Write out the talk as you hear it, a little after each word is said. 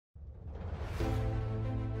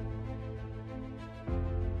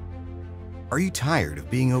Are you tired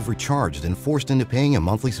of being overcharged and forced into paying a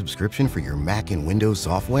monthly subscription for your Mac and Windows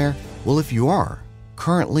software? Well, if you are,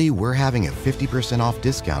 currently we're having a 50% off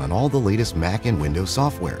discount on all the latest Mac and Windows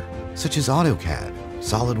software, such as AutoCAD,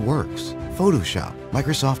 SolidWorks, Photoshop,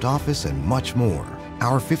 Microsoft Office, and much more.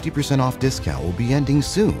 Our 50% off discount will be ending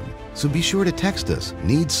soon, so be sure to text us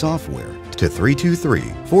 "Need Software" to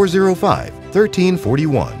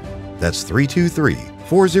 323-405-1341. That's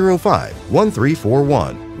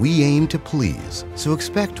 323-405-1341. We aim to please, so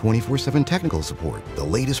expect 24/7 technical support, the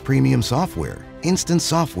latest premium software, instant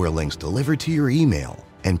software links delivered to your email,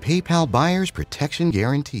 and PayPal buyer's protection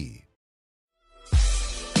guarantee.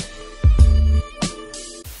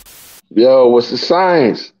 Yo, what's the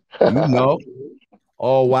science? You know,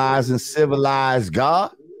 all wise and civilized God.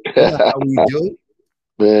 You know how we do.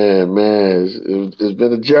 Man, it's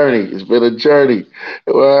been a journey. It's been a journey.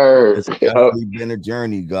 Word. It's definitely been a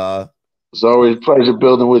journey, God. It's always a pleasure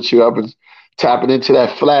building with you. I've been tapping into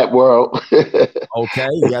that flat world. Okay,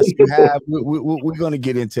 yes, you have. We're going to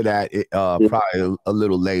get into that probably a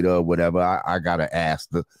little later or whatever. I got to ask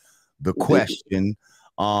the question.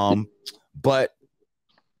 But,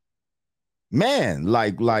 man,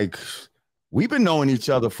 like we've been knowing each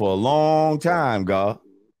other for a long time, God.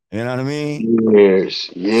 You know what I mean? Years.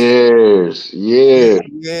 Yeah,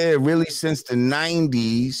 really since the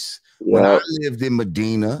 90s when I lived in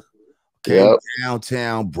Medina,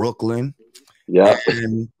 downtown Brooklyn. Yeah.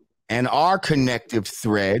 And our connective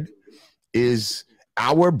thread is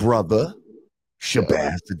our brother,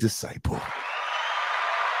 Shabazz the Disciple.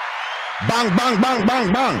 Bang, bang, bang,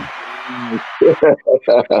 bang, bang.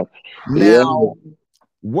 Now,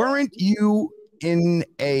 weren't you in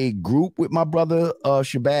a group with my brother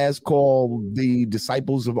Shabazz called the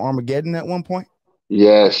Disciples of Armageddon at one point?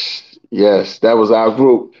 Yes, that was our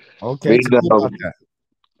group. Okay, tell me about that.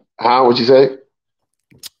 How would you say?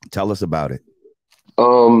 Tell us about it.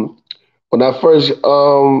 When I first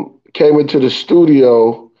came into the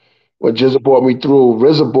studio, when GZA brought me through,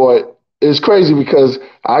 RZA brought, it's crazy because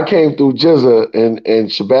I came through GZA and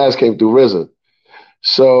Shabazz came through RZA.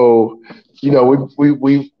 So, you know,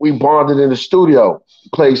 we bonded in the studio,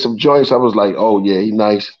 played some joints. I was like, oh yeah, he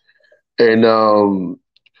nice. And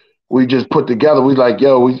we just put together, we like,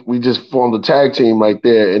 yo, we just formed a tag team right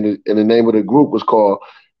there. And the name of the group was called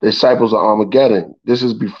Disciples of Armageddon. This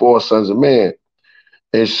is before Sons of Man.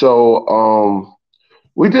 And so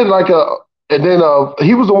we did like and then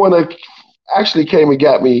he was the one that actually came and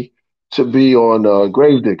got me to be on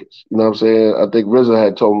DIGGA'S. You know what I'm saying? I think RZA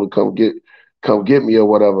had told him to come get me or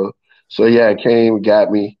whatever. So yeah, came,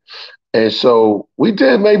 got me. And so we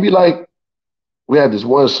did maybe like, we had this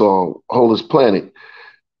one song, Whole This Planet.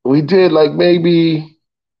 We did like maybe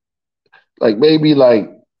 10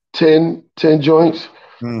 joints.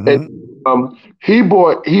 Mm-hmm. And he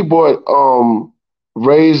bought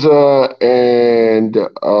RZA and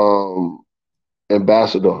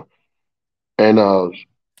Ambassador. And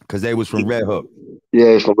because they was from Red Hook. Yeah,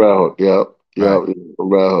 it's from Red Hook. Yeah, Right. from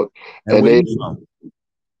Red Hook. And where you from?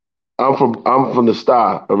 I'm from the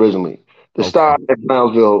Star originally. The Star at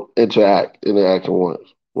Brownsville Interaction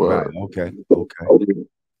once. Right. Okay.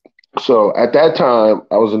 So at that time,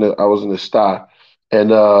 I was in the Star, and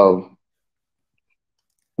no,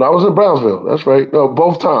 I was in Brownsville. That's right. No,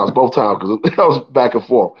 both times because I was back and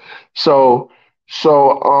forth. So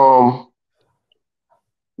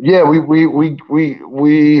yeah, we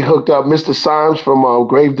hooked up. Mr. Symes from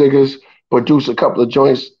DIGGA'S produced a couple of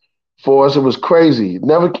joints for us. It was crazy. It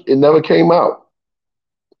never came out.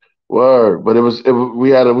 Word, but we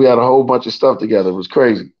had a whole bunch of stuff together. It was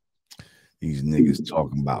crazy. These niggas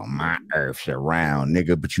talking about my earth's around,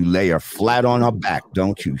 nigga, but you lay her flat on her back,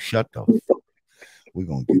 don't you? Shut the fuck. We're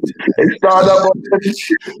gonna get to that. They start up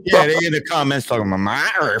yeah, they in the comments talking about my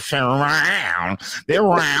earth's around. They're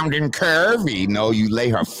round and curvy. No, you lay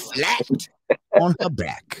her flat on her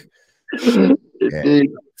back. Yeah.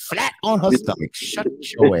 Flat on her stomach. Shut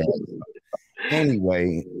your ass up.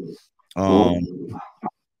 Anyway,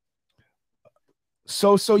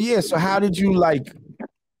 so how did you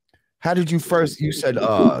first, you said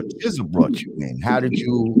GZA brought you in. How did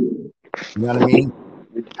you know what I mean?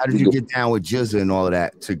 How did you get down with GZA and all of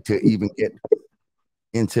that to even get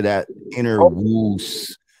into that inner Wu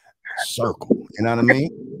circle? You know what I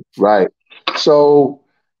mean? Right. So,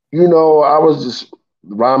 you know, I was just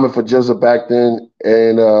rhyming for GZA back then,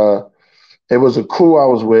 and it was a crew I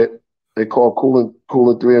was with. They called Coolin'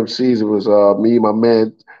 3 MCs. It was me, my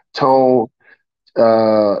man Tone,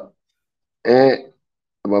 and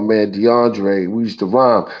and my man DeAndre. We used to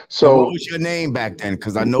rhyme. So what So was your name back then?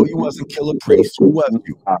 Because I know you wasn't Killah Priest. Who was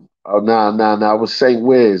you? oh nah. I was Saint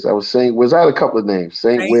Wiz. I was Saint Wiz. I had a couple of names.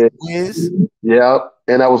 Saint Saint Wiz. Wiz. Yeah.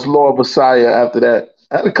 And I was Lord Messiah after that.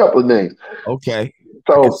 I had a couple of names. Okay.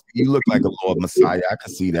 I can So see you look like a Lord Messiah. I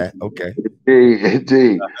can see that. Okay.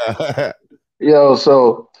 indeed. Yo,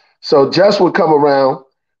 so Jess would come around.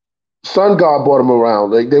 Sun God brought him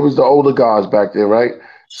around. Like they was the older guys back then, right?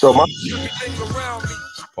 So my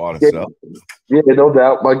Part of yeah, self. yeah, no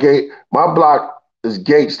doubt. My block is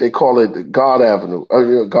Gates. They call it God Avenue.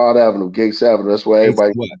 God Avenue, Gates Avenue. That's where It's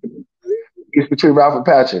everybody. what? It's between Ralph and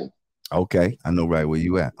Patchen. Okay. I know right where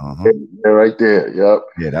you at. Uh-huh. Yeah, right there. Yep.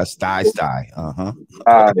 Yeah, that's Sty. Uh-huh.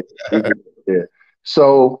 All right. Yeah.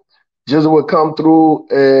 So Jizzle would come through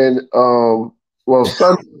and well,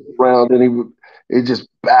 Sun around and he would it just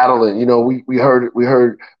battling. You know, we heard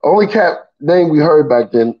only cat name we heard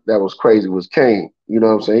back then that was crazy was Kane. You know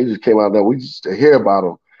what I'm saying? He just came out there. We used to hear about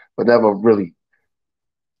him, but never really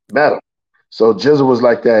met him. So Jizzle was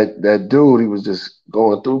like that dude. He was just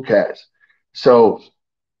going through cats. So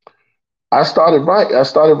I started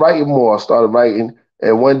writing more. I started writing,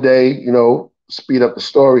 and one day, speed up the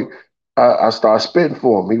story. I started spitting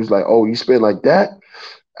for him. He was like, "Oh, you spit like that?"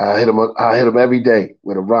 I hit him. I hit him every day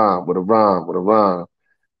with a rhyme, with a rhyme, with a rhyme.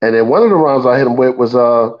 And then one of the rhymes I hit him with was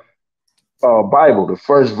Bible, the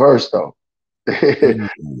first verse though. Yeah,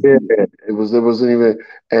 Mm. it wasn't even,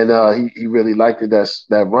 and he really liked it.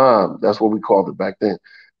 That rhyme. That's what we called it back then.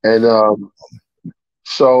 And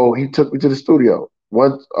so he took me to the studio.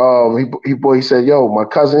 Once he said, "Yo, my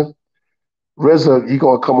cousin RZA, he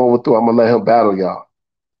gonna come over through. I'm gonna let him battle y'all."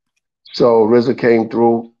 So RZA came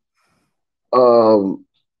through. Um,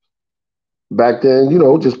 Back then,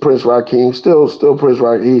 just Prince Rakeem, still Prince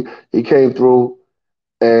Rakeem. He came through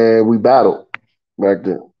and we battled back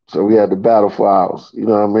then. So we had to battle for hours. You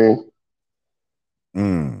know what I mean?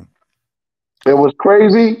 Mm. It was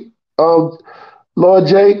crazy. Lord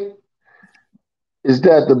Jake, is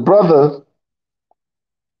that the brother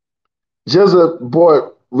Jizza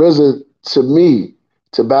brought RZA to me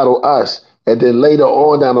to battle us, and then later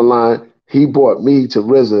on down the line, he brought me to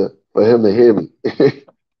RZA for him to hear me.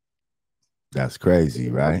 That's crazy,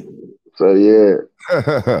 right? So yeah,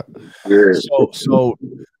 yeah. So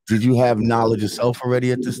did you have knowledge of self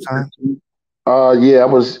already at this time? Yeah, I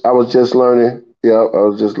was just learning. Yeah, I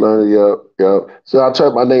was just learning. Yeah, yeah. So I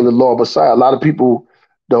turned my name to Lord Messiah. A lot of people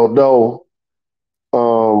don't know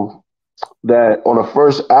that on the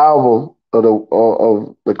first album of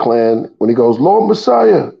the Clan, when he goes Lord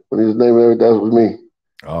Messiah, when his name and everything, that was me.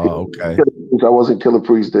 Oh, okay. I wasn't Killah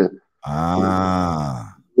Priest then.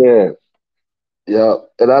 Ah. Yeah, yeah.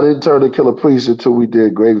 And I didn't turn to Killah Priest until we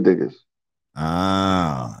did Gravediggers.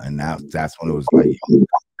 Ah. And now that's when it was like,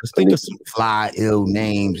 let's think of some fly, ill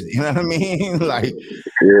names. You know what I mean? Like,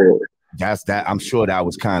 Yeah, that's that. I'm sure that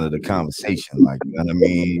was kind of the conversation. Like, you know what I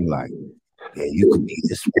mean? Like, yeah, you could be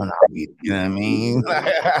this one. I'll be, you know what I mean?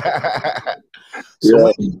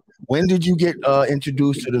 So yeah. when did you get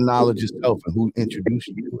introduced to the knowledge of self, and who introduced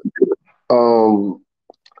you to it?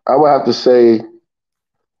 I would have to say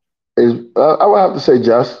I would have to say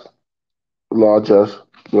Just Law Just.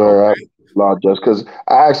 All right, Okay. Law Just because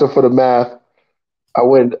I asked him for the math. I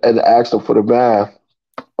went and asked him for the math.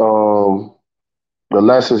 Um, the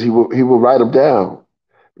lessons he would write them down.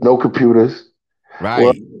 No computers. Well,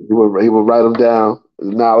 Right. he would write them down.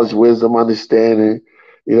 Knowledge, wisdom, understanding.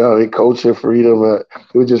 And culture, freedom.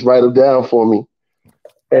 He would just write them down for me.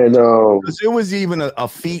 And Because it was even a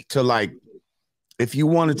feat to like, if you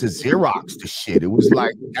wanted to Xerox the shit, it was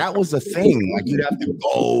like that was a thing. Like you'd have to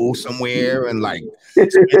go somewhere and like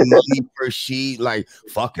spend money per sheet. Like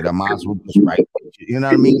fuck it, I might as well just write. You know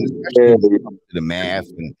what I mean? Especially yeah, when it comes to the math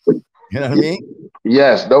and you know what I mean?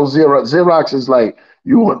 yes, those Xerox is like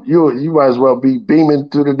you might as well be beaming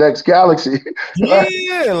to the next galaxy.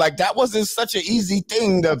 Yeah, like that wasn't such an easy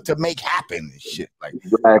thing to make happen and shit. Like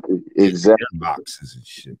Exactly. boxes and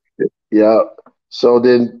shit. Yeah. So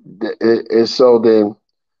then, it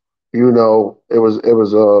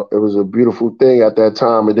was a beautiful thing at that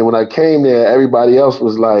time. And then when I came there, everybody else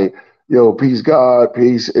was like, "Yo, peace, God,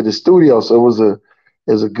 peace" in the studio. So it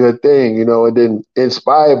was a good thing. And then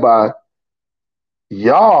inspired by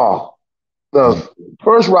y'all, the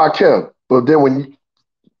first Rakim, but then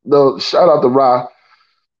the shout out to Rock,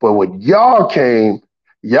 but when y'all came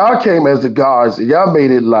as the guards, and y'all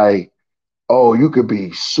made it like, oh, you could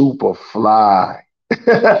be super fly. You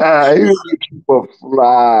could be super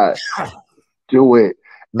fly. Do it.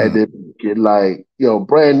 And Mm. then get like,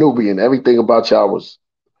 brand Nubian. Everything about y'all was,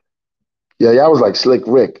 Yeah, y'all was like Slick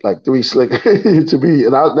Rick, like 3 Slick to me,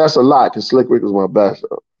 and that's a lot because Slick Rick was my best.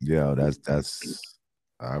 Yeah, that's.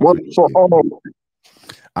 I What for? appreciate it.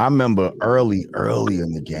 I remember early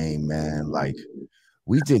in the game, man. Like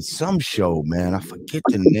we did some show, man. I forget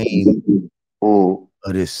the name of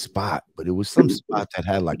this spot, but it was some spot that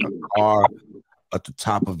had like a car at the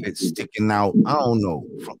top of it sticking out. I don't know,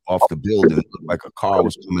 from off the building. It looked like a car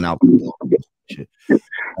was coming out the building.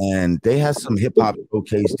 And they had some hip hop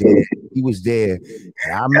showcase there. He was there,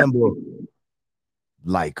 and I remember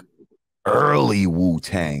like early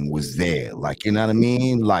Wu-Tang was there. Like, you know what I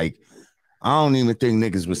mean? Like, I don't even think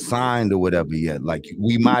niggas was signed or whatever yet. Like,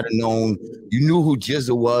 we might have known, you knew who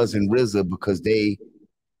GZA was and RZA because they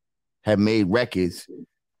had made records,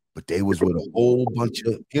 but they was with a whole bunch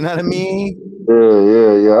of, you know what I mean?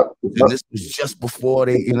 Yeah. And this was just before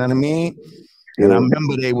they, you know what I mean? And I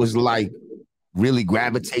remember they was like really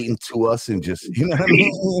gravitating to us and just, you know what I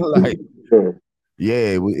mean? Like,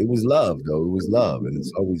 yeah, it was love, though. It was love, and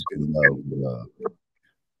it's always been love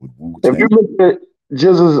with Wu-Tang. If you look at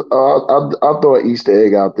GZA's, I'll throw an Easter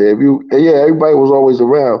egg out there. Everybody was always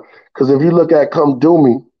around. Because if you look at Come Do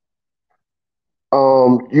Me,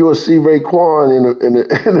 you will see Raekwon in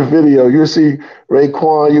the video. You'll see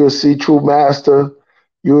Raekwon, you will see True Master,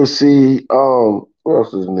 you will see what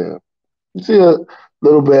else is in there? You see a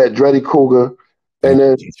little bit Dreddy Cougar, and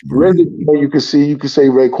then you can say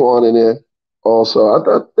Raekwon in there also.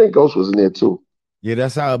 I think Ghost was in there too. Yeah,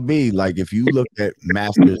 that's how it be. Like if you look at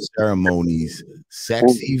Master Ceremonies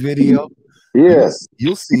Sexy video,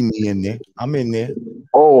 you'll see me in there. I'm in there.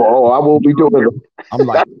 Oh, I won't be doing it. I'm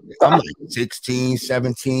like 16,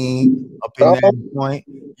 17 up in that point.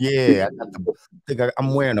 Yeah,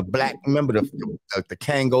 I'm wearing a black. Remember the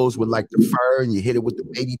Kangos with like the fur, and you hit it with the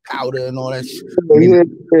baby powder and all that shit.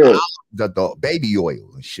 The baby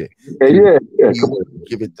oil and shit. Yeah.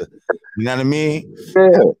 Give it the, you know what I mean? Yeah.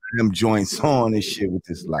 Them joints on and shit with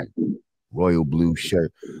this like royal blue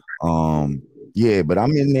shirt. Yeah, but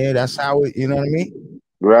I'm in there. That's how it, you know what I mean?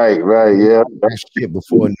 Right, yeah. That shit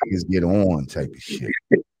before niggas get on type of shit.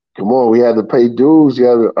 Come on, we had to pay dues, you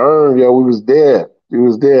had to earn, we was there.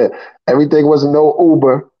 Everything wasn't no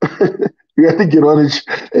Uber. You had to get on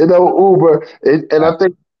no Uber. And I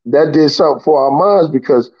think that did something for our minds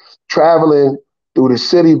because traveling through the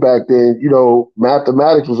city back then,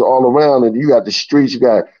 mathematics was all around, and you got the streets, you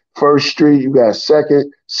got First Street, you got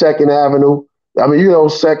Second Avenue. I mean,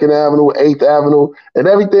 Second Avenue, 8th Avenue, and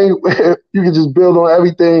everything, you can just build on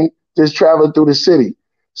everything just traveling through the city.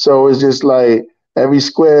 So it's just like every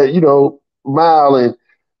square, mile, and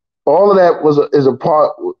all of that is a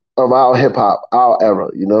part of our hip hop, our era,